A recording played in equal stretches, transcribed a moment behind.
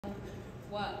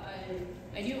Well,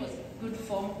 I knew it was good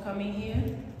form coming here,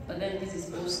 but then this is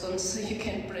Boston, so you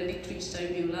can't predict which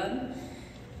time you learn.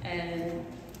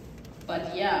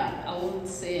 But yeah, I won't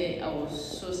say I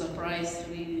was so surprised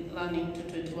really learning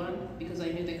 221 because I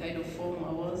knew the kind of form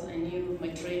I was. I knew my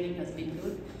training has been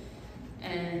good.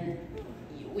 And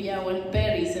when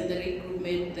Paris and the league group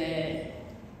made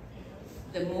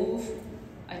the move,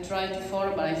 I tried to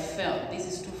follow, but I felt this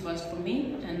is too fast for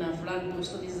me. And I've learned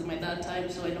Boston, this is my third time,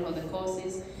 so I know how the course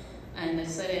is. And I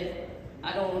said,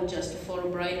 I don't want just to follow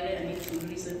blindly. I need to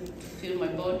listen, to feel my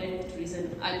body, to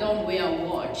listen. I don't wear a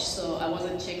watch, so I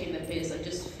wasn't checking the pace. I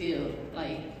just feel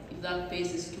like if that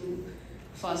pace is too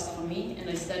fast for me, and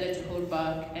I started to hold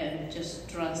back and just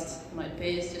trust my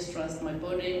pace, just trust my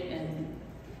body, and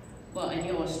well, I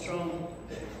knew I was strong.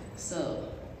 So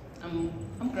I'm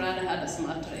glad I had a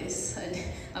smart race.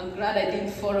 I'm glad I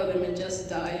didn't follow them and just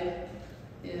dive.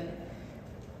 Yeah.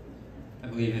 I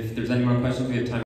believe if there's any more questions, we have time.